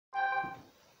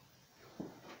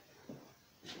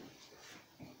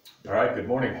All right, good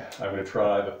morning. I'm going to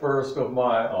try the first of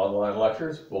my online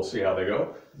lectures. We'll see how they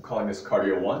go. I'm calling this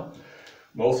Cardio 1.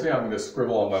 Mostly I'm going to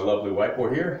scribble on my lovely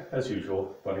whiteboard here, as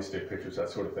usual, funny stick pictures, that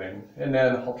sort of thing. And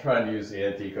then I'll try and use the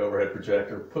antique overhead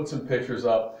projector, put some pictures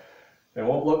up. They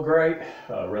won't look great,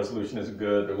 resolution isn't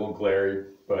good, they're a little glary,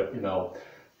 but you know,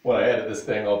 when I edit this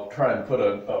thing, I'll try and put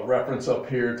a reference up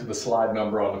here to the slide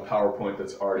number on the PowerPoint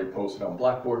that's already posted on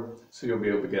Blackboard, so you'll be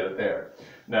able to get it there.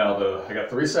 Now, I got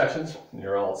 3 sections, and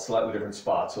they're all slightly different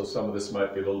spots, so some of this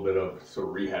might be a little bit of sort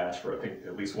of rehash for, I think,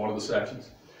 at least one of the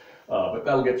sections. But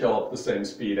that'll get you all up to the same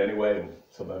speed anyway, and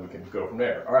so then we can go from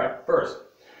there. All right, first,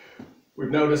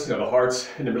 we've noticed, the heart's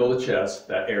in the middle of the chest,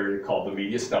 that area called the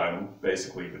mediastinum,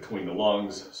 basically between the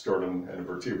lungs, sternum, and the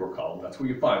vertebral column. That's where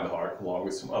you find the heart, along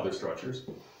with some other structures.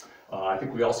 I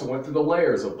think we also went through the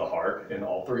layers of the heart in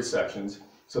all 3 sections.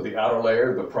 So the outer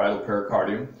layer, the parietal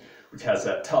pericardium, which has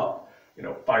that tough,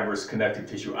 fibrous connective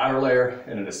tissue outer layer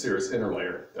and a serous inner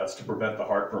layer. That's to prevent the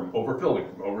heart from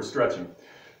overfilling, from overstretching.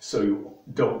 So you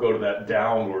don't go to that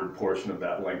downward portion of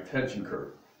that length tension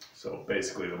curve. So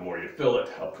basically, the more you fill it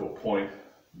up to a point,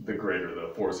 the greater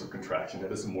the force of contraction.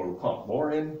 That is, the more we pump.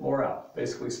 More in, more out.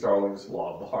 Basically, Starling's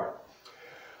law of the heart.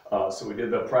 So we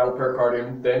did the parietal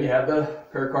pericardium. Then you have the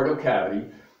pericardial cavity,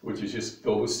 which is just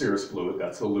filled with serous fluid.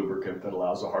 That's the lubricant that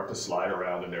allows the heart to slide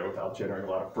around in there without generating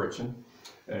a lot of friction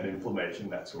and inflammation,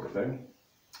 that sort of thing.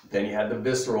 Then you had the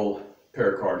visceral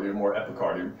pericardium or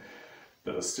epicardium,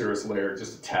 the serous layer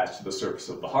just attached to the surface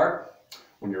of the heart.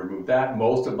 When you remove that,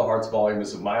 most of the heart's volume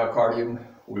is a myocardium.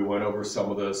 We went over some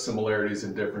of the similarities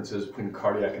and differences between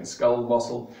cardiac and skeletal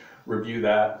muscle. Review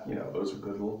that, those are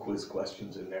good little quiz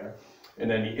questions in there. And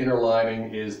then the inner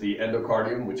lining is the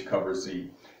endocardium, which covers the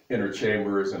inner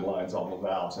chambers and lines all the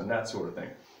valves and that sort of thing.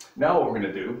 Now what we're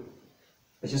going to do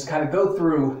is just kind of go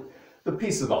through the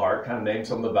piece of the heart, kind of name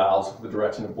some of the valves, the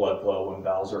direction of blood flow, when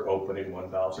valves are opening, when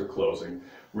valves are closing.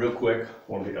 Real quick,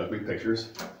 one of the ugly pictures,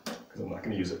 because I'm not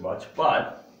going to use it much,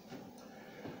 but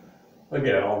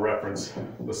again, I'll reference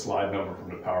the slide number from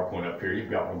the PowerPoint up here.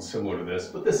 You've got one similar to this,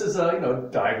 but this is a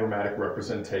diagrammatic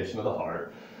representation of the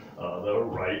heart. The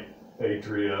right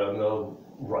atria and the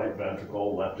right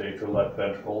ventricle, left atrial, left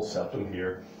ventricle, septum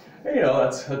here. And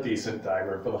that's a decent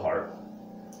diagram for the heart.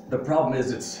 The problem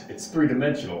is it's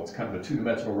three-dimensional. It's kind of a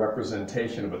 2-dimensional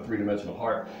representation of a 3-dimensional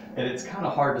heart, and it's kind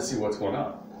of hard to see what's going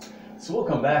on. So we'll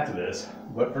come back to this,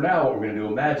 but for now what we're going to do,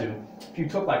 imagine if you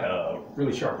took like a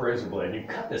really sharp razor blade, you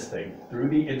cut this thing through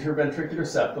the interventricular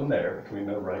septum there, between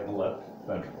the right and the left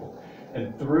ventricle,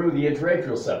 and through the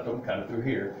intraatrial septum, kind of through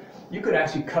here. You could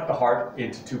actually cut the heart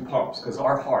into 2 pumps, because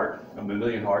our heart, a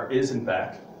mammalian heart, is in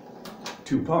fact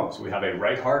 2 pumps. We have a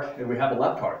right heart and we have a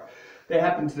left heart. They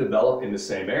happen to develop in the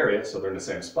same area, so they're in the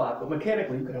same spot, but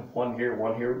mechanically you could have one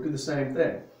here, do the same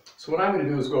thing. So what I'm going to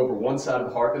do is go over one side of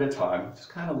the heart at a time, just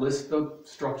kind of list the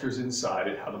structures inside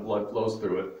it, how the blood flows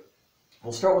through it.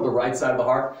 We'll start with the right side of the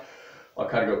heart. I'll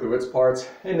kind of go through its parts,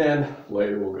 and then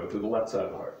later we'll go through the left side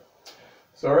of the heart.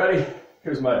 So ready?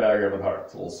 Here's my diagram of the heart.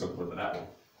 It's a little simpler than that one.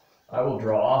 I will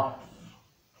draw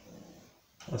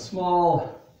a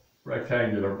small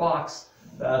rectangular box.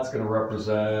 That's going to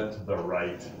represent the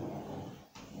right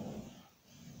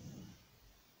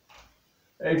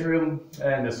atrium,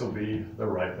 and this will be the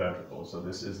right ventricle. So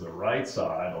this is the right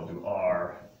side. I'll do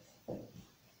R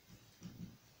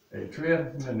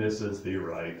atria, and this is the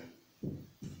right,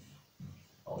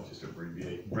 I'll just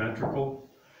abbreviate, ventricle.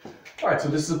 All right, so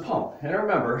this is a pump. And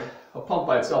remember, a pump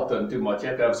by itself doesn't do much. You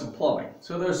have to have some plumbing.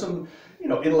 So there's some,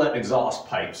 inlet and exhaust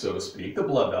pipes, so to speak, the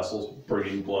blood vessels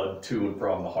bringing blood to and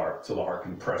from the heart, so the heart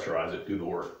can pressurize it, do the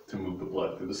work to move the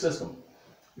blood through the system.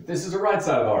 If this is the right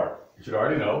side of the heart, you should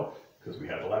already know, because we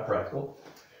had the lab practical.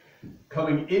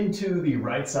 Coming into the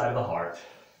right side of the heart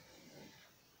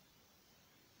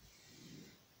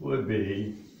would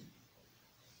be,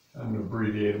 I'm going to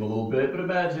abbreviate them a little bit, but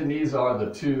imagine these are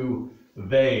the 2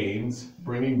 veins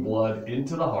bringing blood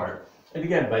into the heart. And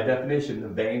again, by definition, the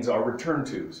veins are return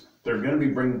tubes. They're going to be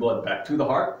bringing blood back to the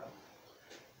heart,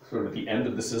 sort of at the end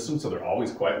of the system, so they're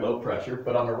always quite low pressure.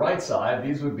 But on the right side,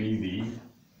 these would be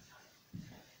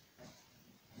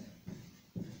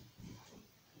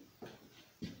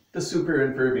the superior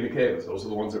and inferior vena cavas. Those are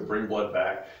the ones that bring blood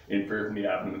back, inferior from the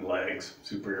abdomen, legs,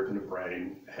 superior from the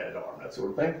brain, head, arm, that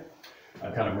sort of thing. I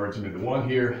kind of merge them into one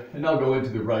here, and I'll go into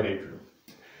the right atrium.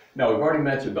 Now, we've already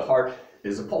mentioned the heart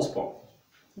is a pulse pump.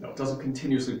 It doesn't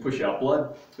continuously push out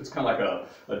blood. It's kind of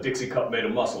like a Dixie cup made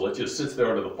of muscle. It just sits there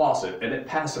under the faucet, and it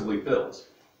passively fills.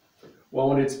 Well,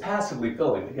 when it's passively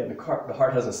filling, again, the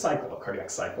heart has a cycle, a cardiac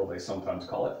cycle, they sometimes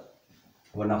call it.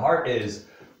 When the heart is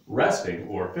resting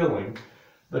or filling,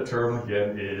 the term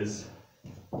again is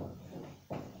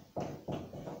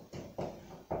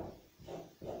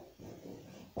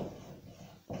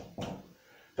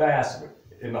Diastole.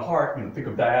 In the heart, think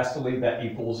of diastole, that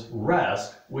equals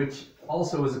rest, which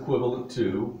also is equivalent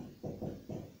to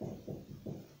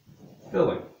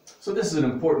filling. So this is an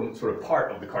important sort of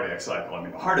part of the cardiac cycle. I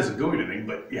mean, the heart isn't doing anything,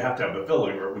 but you have to have the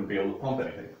filling or it wouldn't be able to pump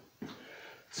anything.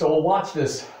 So we'll watch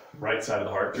this right side of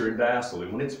the heart during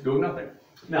diastole when it's doing nothing.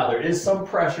 Now, there is some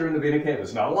pressure in the vena cava.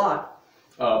 It's not a lot,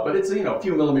 but it's, a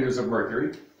few millimeters of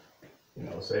mercury.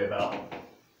 Say about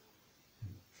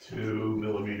 2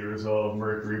 millimeters of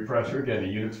mercury pressure. Again, the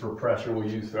units for pressure we'll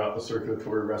use throughout the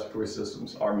circulatory respiratory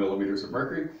systems are millimeters of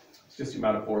mercury. It's just the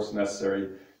amount of force necessary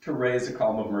to raise a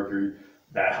column of mercury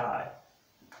that high.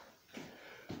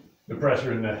 The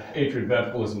pressure in the atrial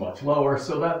ventricle is much lower,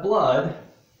 so that blood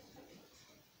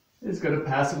is going to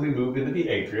passively move into the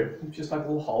atria, just like a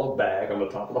little hollow bag on the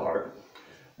top of the heart.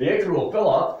 The atria will fill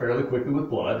up fairly quickly with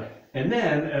blood, and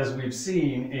then, as we've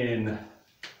seen in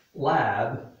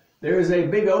lab, there is a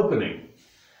big opening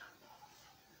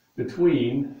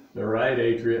between the right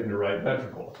atria and the right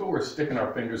ventricle. So we're sticking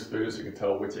our fingers through so you can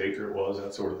tell which atria it was,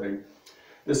 that sort of thing.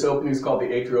 This opening is called the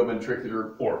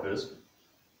atrioventricular orifice.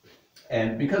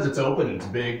 And because it's open and it's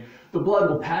big, the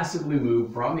blood will passively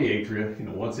move from the atria,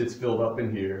 once it's filled up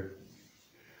in here.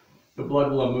 The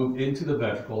blood will move into the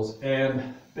ventricles,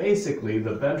 and basically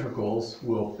the ventricles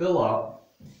will fill up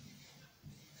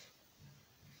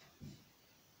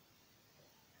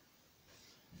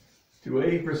to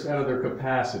 80% of their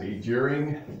capacity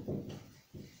during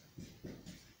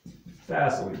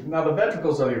diastole. Now the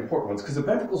ventricles are the important ones because the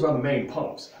ventricles are the main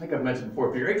pumps. I think I've mentioned before,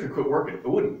 if your atria quit working, it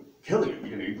wouldn't kill you.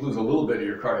 You'd lose a little bit of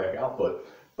your cardiac output,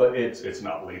 but it's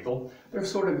not lethal. They're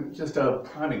sort of just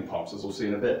priming pumps, as we'll see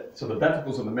in a bit. So the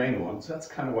ventricles are the main ones. That's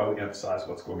kind of why we emphasize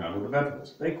what's going on with the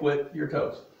ventricles. They quit, you're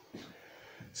toast.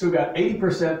 So we've got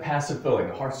 80% passive filling.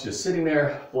 The heart's just sitting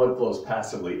there, blood flows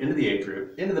passively into the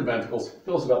atria, into the ventricles,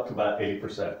 fills it up to about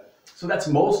 80%. So that's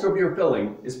most of your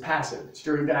filling is passive. It's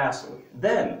during diastole.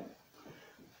 Then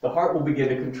the heart will begin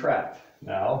to contract.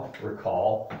 Now,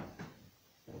 recall,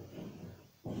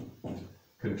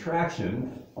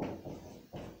 contraction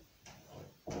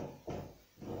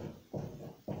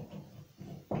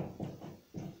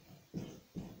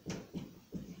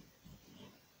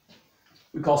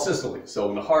we call systole. So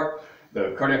in the heart,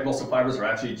 the cardiac muscle fibers are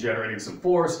actually generating some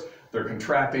force. They're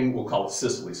contracting. We'll call it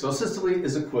systole. So systole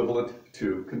is equivalent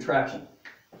to contraction.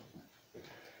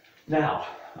 Now,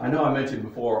 I know I mentioned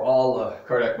before, all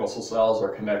cardiac muscle cells are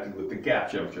connected with the gap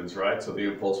junctions, right? So the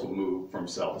impulse will move from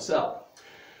cell to cell.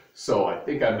 So I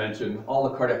think I mentioned all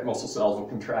the cardiac muscle cells will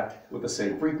contract with the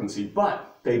same frequency,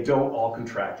 but they don't all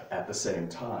contract at the same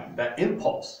time. That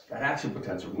impulse, that action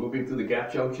potential moving through the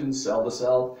gap junctions, cell to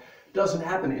cell, doesn't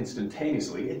happen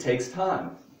instantaneously. It takes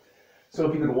time. So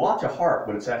if you can watch a heart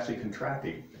when it's actually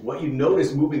contracting, what you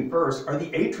notice moving first are the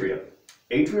atria.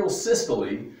 Atrial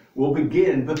systole will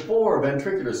begin before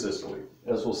ventricular systole.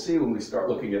 As we'll see when we start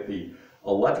looking at the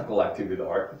electrical activity of the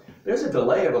heart, there's a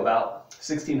delay of about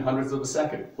 1600ths of a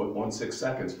second, 0.16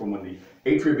 seconds from when the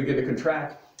atria begin to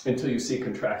contract until you see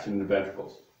contraction in the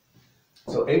ventricles.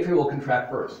 So atria will contract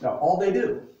first. Now all they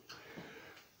do,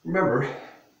 remember,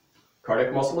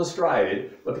 cardiac muscle is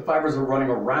striated, but the fibers are running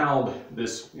around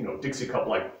this, Dixie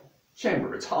cup-like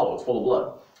chamber. It's hollow, it's full of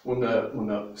blood. When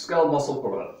the skeletal muscle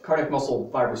or the cardiac muscle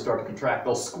fibers start to contract,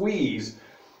 they'll squeeze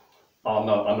on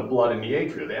the blood in the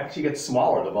atria. They actually get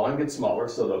smaller, the volume gets smaller,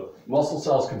 so the muscle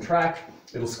cells contract,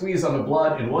 it'll squeeze on the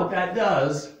blood, and what that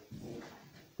does,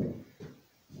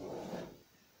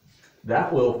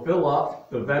 that will fill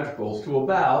up the ventricles to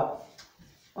about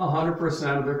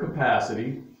 100% of their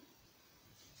capacity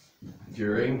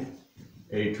during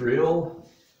atrial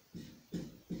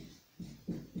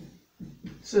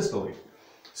systole.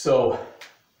 So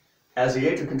as the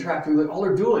atria contract, all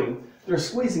they're doing, they're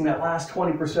squeezing that last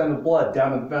 20% of blood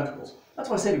down in the ventricles. That's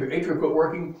why I said if your atria quit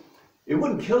working, it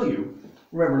wouldn't kill you.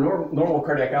 Remember, normal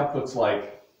cardiac output's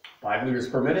like 5 liters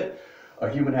per minute. A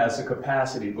human has the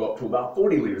capacity to go up to about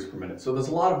 40 liters per minute. So there's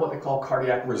a lot of what they call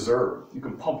cardiac reserve. You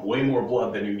can pump way more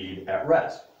blood than you need at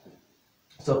rest.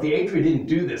 So if the atria didn't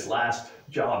do this last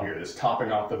job here, this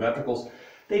topping off the ventricles,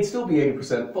 they'd still be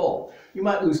 80% full. You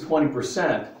might lose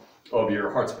 20% of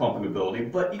your heart's pumping ability,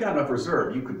 but you got enough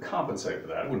reserve. You could compensate for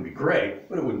that. It wouldn't be great,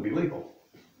 but it wouldn't be lethal.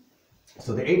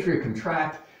 So the atria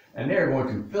contract, and they're going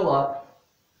to fill up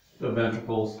the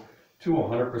ventricles to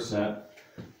 100%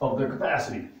 of their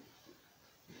capacity.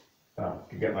 I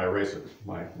can get my eraser.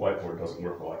 My whiteboard doesn't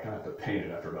work well. I kind of have to paint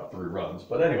it after about 3 runs.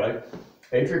 But anyway,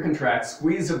 atria contracts,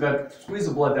 squeeze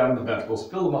the blood down in the ventricles,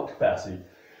 fill them up to capacity.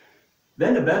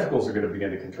 Then the ventricles are going to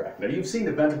begin to contract. Now you've seen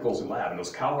the ventricles in lab, and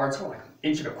those cow hearts are like an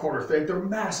inch and a quarter thick. They're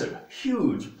massive,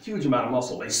 huge, huge amount of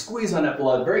muscle. They squeeze on that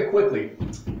blood very quickly.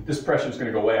 This pressure is going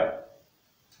to go way up.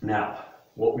 Now,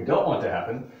 what we don't want to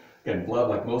happen, again, blood,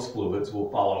 like most fluids,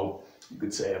 will follow, you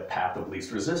could say, a path of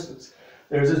least resistance.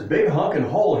 There's this big hunking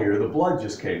hole here the blood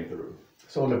just came through.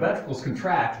 So when the ventricles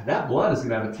contract, that blood is going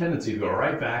to have a tendency to go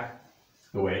right back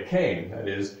the way it came. That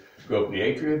is, go from the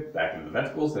atria, back into the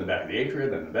ventricles, then back to the atria,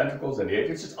 then the ventricles, then the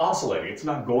atria. It's just oscillating. It's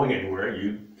not going anywhere.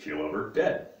 You keel over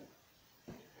dead.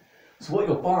 So what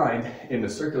you'll find in the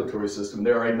circulatory system,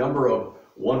 there are a number of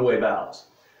one-way valves.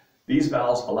 These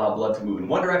valves allow blood to move in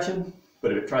one direction,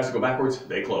 but if it tries to go backwards,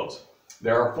 they close.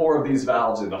 There are 4 of these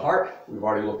valves in the heart. We've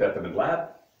already looked at them in lab.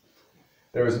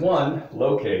 There is one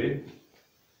located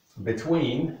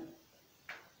between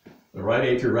the right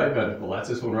atria, right ventricle. That's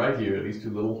this one right here. These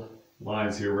 2 little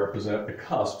lines here represent the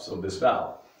cusps of this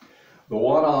valve. The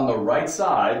one on the right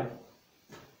side,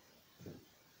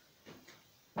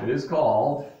 it is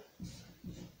called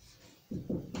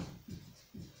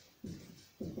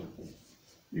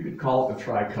you could call it the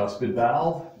tricuspid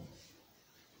valve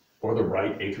or the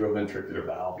right atrioventricular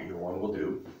valve. Either one will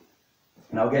do.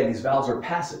 Now again, these valves are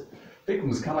passive. Think of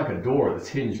them as kind of like a door that's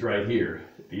hinged right here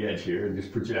at the edge here and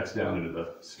just projects down into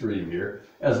the stream here.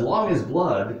 As long as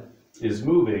blood is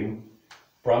moving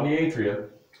from the atria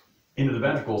into the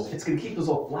ventricles, it's going to keep those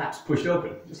little flaps pushed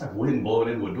open, just like wind blowing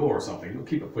into a door or something. It'll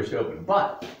keep it pushed open.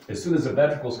 But as soon as the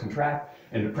ventricles contract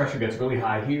and the pressure gets really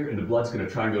high here and the blood's going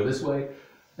to try and go this way,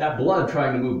 that blood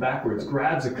trying to move backwards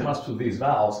grabs the cusps of these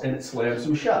valves and it slams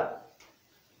them shut.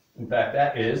 In fact,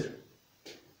 that is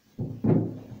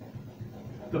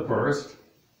the first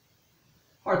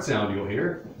heart sound you'll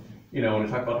hear. You know, when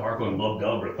you talk about the heart going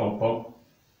lub-dub or thump-thump,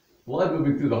 blood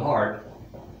moving through the heart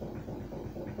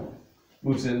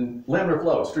moves in laminar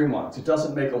flow, streamlines. It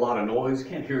doesn't make a lot of noise, you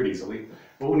can't hear it easily,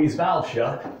 but when these valves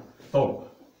shut, thump,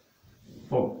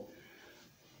 thump,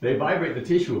 they vibrate the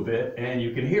tissue a bit and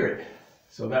you can hear it.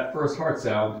 So that first heart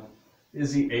sound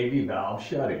is the AV valve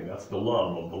shutting. That's the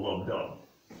lub of the lub-dub,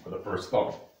 or the first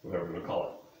thump, whatever we're going to call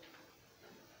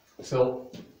it. So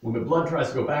when the blood tries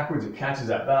to go backwards, it catches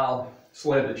that valve,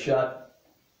 slams it shut,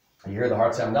 and you hear the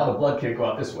heart sound. Now the blood can't go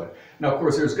out this way. Now, of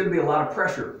course, there's going to be a lot of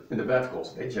pressure in the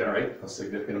ventricles. They generate a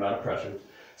significant amount of pressure.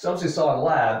 So as we saw in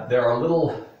lab, there are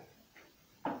little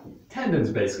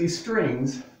tendons, basically,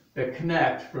 strings that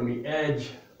connect from the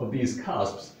edge of these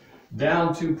cusps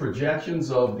down to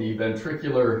projections of the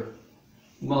ventricular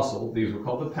muscle. These were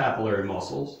called the papillary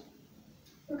muscles.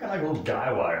 They're kind of like little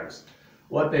guy wires.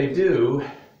 What they do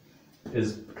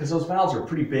is, because those valves are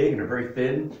pretty big and they're very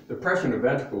thin, the pressure in the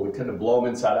ventricle would tend to blow them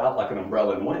inside out like an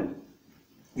umbrella in wind.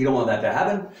 You don't want that to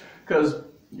happen because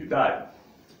you die.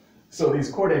 So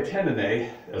these chordae tendineae,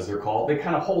 as they're called, they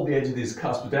kind of hold the edge of these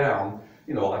cusps down,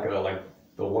 you know, like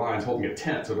the lines holding a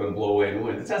tent so it doesn't blow away in the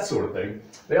wind. It's that sort of thing.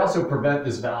 They also prevent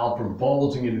this valve from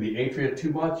bulging into the atria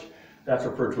too much. That's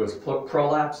referred to as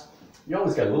prolapse. You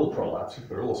always get a little prolapse if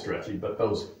they're a little stretchy, but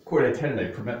those chordae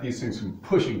tendineae prevent these things from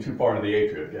pushing too far into the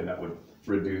atria. Again, that would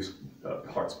reduce the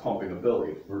heart's pumping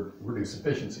ability, reduce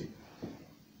efficiency.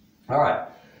 All right,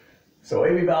 so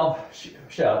AV valve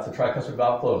shuts, the tricuspid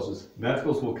valve closes.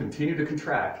 Ventricles will continue to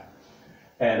contract.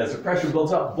 And as the pressure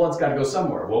builds up, blood's got to go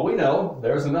somewhere. Well, we know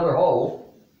there's another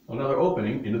hole, another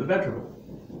opening into the ventricle.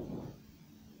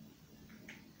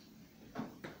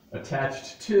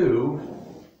 Attached to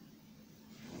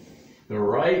the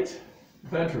right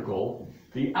ventricle,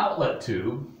 the outlet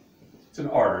tube, it's an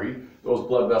artery. Those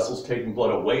blood vessels taking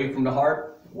blood away from the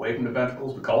heart, away from the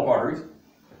ventricles, we call them arteries.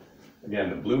 Again,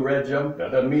 the blue-red jump,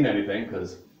 that doesn't mean anything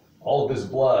because all of this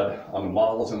blood on the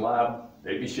models in lab,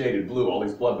 they'd be shaded blue, all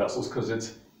these blood vessels, because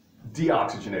it's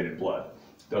deoxygenated blood.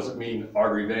 Doesn't mean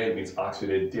artery vein, it means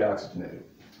oxygenated, deoxygenated.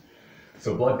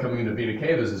 So blood coming into vena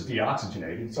cava is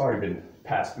deoxygenated. It's already been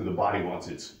passed through the body once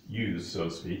it's used, so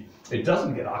to speak. It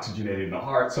doesn't get oxygenated in the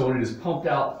heart, so when it is pumped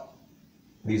out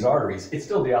these arteries, it's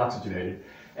still deoxygenated.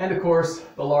 And of course,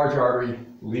 the large artery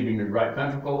leaving the right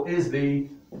ventricle is the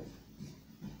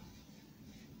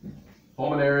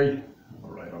pulmonary,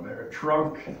 right on there,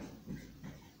 trunk,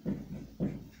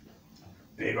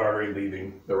 big artery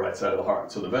leaving the right side of the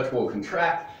heart. So the ventricle will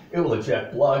contract, it will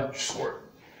eject blood,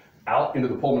 squirt out into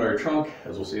the pulmonary trunk.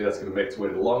 As we'll see, that's going to make its way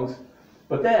to the lungs.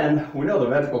 But then, we know the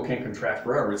ventricle can't contract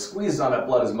forever. It squeezes on that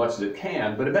blood as much as it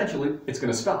can, but eventually it's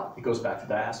going to stop. It goes back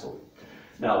to diastole.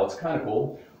 Now, what's kind of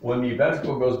cool, when the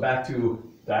ventricle goes back to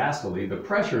diastole, the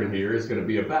pressure in here is going to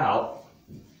be about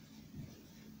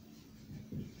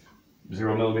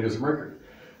 0 millimeters of mercury.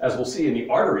 As we'll see in the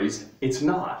arteries, it's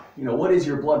not. You know, what is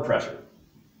your blood pressure?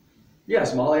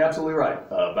 Yes, Molly, absolutely right.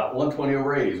 About 120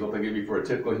 over 80 is what they give you for a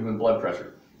typical human blood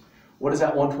pressure. What does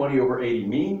that 120 over 80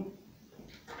 mean?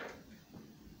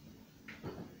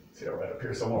 See it right up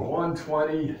here somewhere.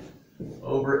 120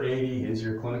 over 80 is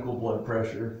your clinical blood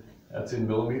pressure. That's in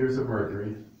millimeters of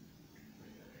mercury.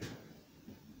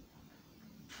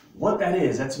 What that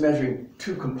is, that's measuring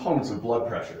two components of blood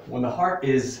pressure. When the heart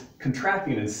is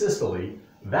contracting in systole,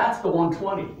 that's the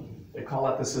 120. They call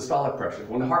that the systolic pressure.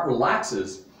 When the heart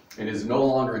relaxes and is no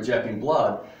longer ejecting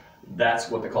blood, that's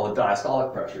what they call the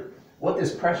diastolic pressure. What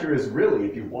this pressure is really,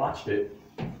 if you watched it,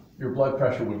 your blood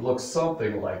pressure would look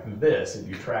something like this if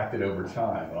you tracked it over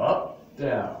time. Up,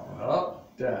 down,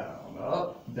 up, down,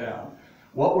 up, down.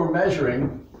 What we're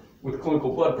measuring with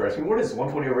clinical blood pressure, what is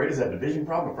 120 over 80? Is that a division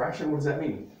problem, a fraction? What does that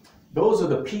mean? Those are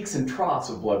the peaks and troughs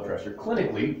of blood pressure.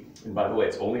 Clinically, and by the way,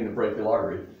 it's only in the brachial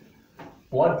artery,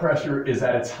 blood pressure is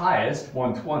at its highest,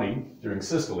 120, during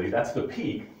systole. That's the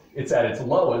peak. It's at its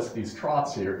lowest, these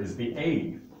troughs here, is the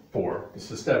 80 for the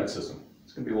systemic system.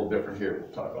 It's going to be a little different here.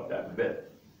 We'll talk about that in a bit.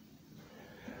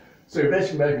 So you're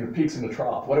basically measuring the peaks and the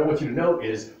trough. What I want you to note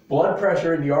is blood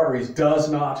pressure in the arteries does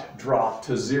not drop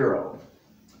to zero.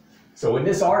 So in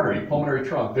this artery, pulmonary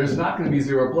trunk, there's not going to be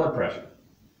zero blood pressure.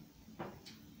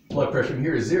 Blood pressure in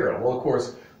here is zero. Well, of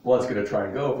course, blood's going to try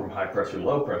and go from high pressure to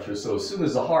low pressure. So as soon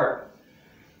as the heart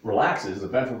relaxes, the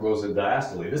ventricle goes in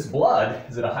diastole. This blood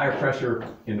is at a higher pressure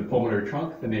in the pulmonary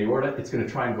trunk than the aorta. It's going to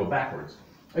try and go backwards.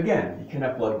 Again, you can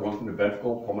have blood going from the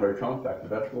ventricle, pulmonary trunk, back to the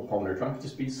ventricle, pulmonary trunk,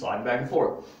 just be sliding back and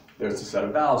forth. There's a set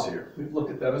of valves here. We've looked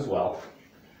at them as well.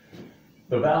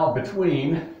 The valve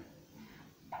between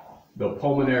the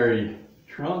pulmonary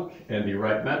trunk and the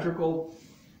right ventricle,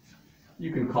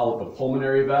 you can call it the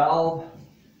pulmonary valve.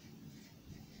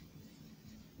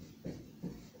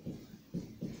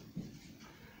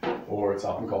 Or it's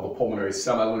often called the pulmonary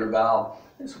semilunar valve.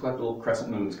 They just look like little crescent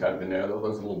moons kind of in there.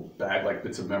 Those little bag-like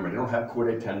bits of memory. They don't have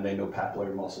chordae tendae, no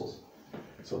papillary muscles.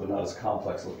 So they're not as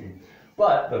complex looking.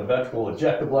 But the ventricle will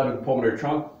eject the blood in the pulmonary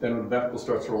trunk. Then when the ventricle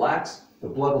starts to relax, the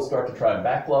blood will start to try and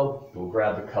backflow. It will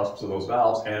grab the cusps of those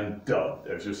valves and dub.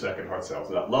 There's your second heart cell.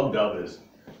 So that lub dub is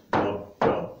lub,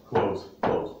 dub, close,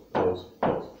 close, close,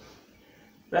 close.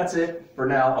 That's it for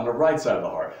now on the right side of the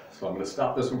heart. So I'm going to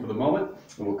stop this one for the moment,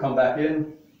 and we'll come back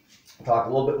in, talk a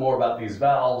little bit more about these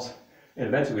valves, and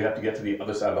eventually we have to get to the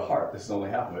other side of the heart. This is only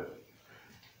half of it.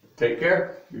 Take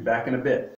care. Be back in a bit.